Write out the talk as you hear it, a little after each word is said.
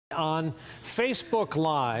On Facebook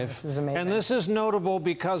Live, this is amazing. And this is notable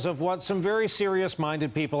because of what some very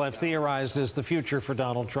serious-minded people have theorized is the future for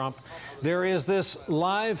Donald Trump. There is this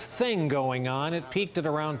live thing going on. It peaked at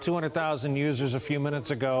around 200,000 users a few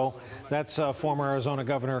minutes ago. That's former Arizona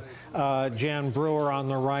Governor Jan Brewer on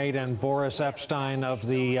the right and Boris Epshteyn of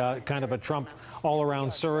the kind of a Trump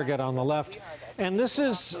all-around surrogate on the left. And this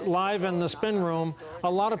is live in the spin room. A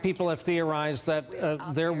lot of people have theorized that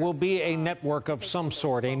there will be a network of some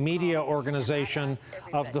sort, a media organization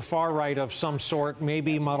of the far right of some sort,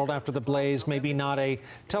 maybe modeled after the Blaze, maybe not a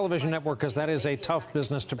television network, because that is a tough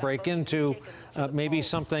business to break into. Maybe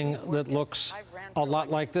something that looks a lot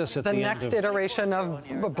like this at the end. The next iteration of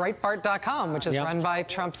Breitbart.com, which is run by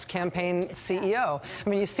Trump's campaign CEO. I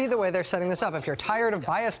mean, you see the way they're setting this up. If you're tired of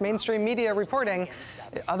biased mainstream media reporting,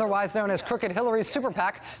 otherwise known as Crooked Hillary's Super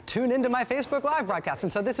PAC, tune into my Facebook Live broadcast.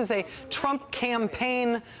 And so this is a Trump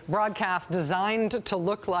campaign broadcast designed to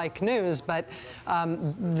look like news, but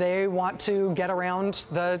they want to get around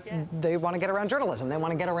journalism. They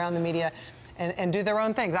want to get around the media and do their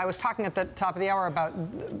own things. I was talking at the top of the hour about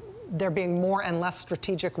there being more and less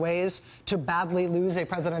strategic ways to badly lose a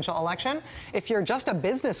presidential election. If you're just a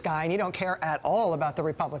business guy and you don't care at all about the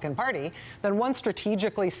Republican Party, then one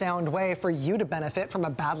strategically sound way for you to benefit from a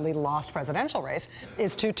badly lost presidential race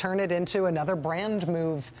is to turn it into another brand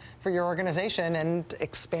move for your organization and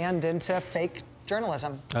expand into fake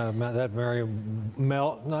journalism. Come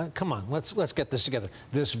on, let's get this together.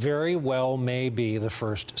 This very well may be the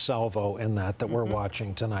first salvo in that we're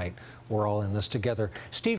watching tonight. We're all in this together. Steve.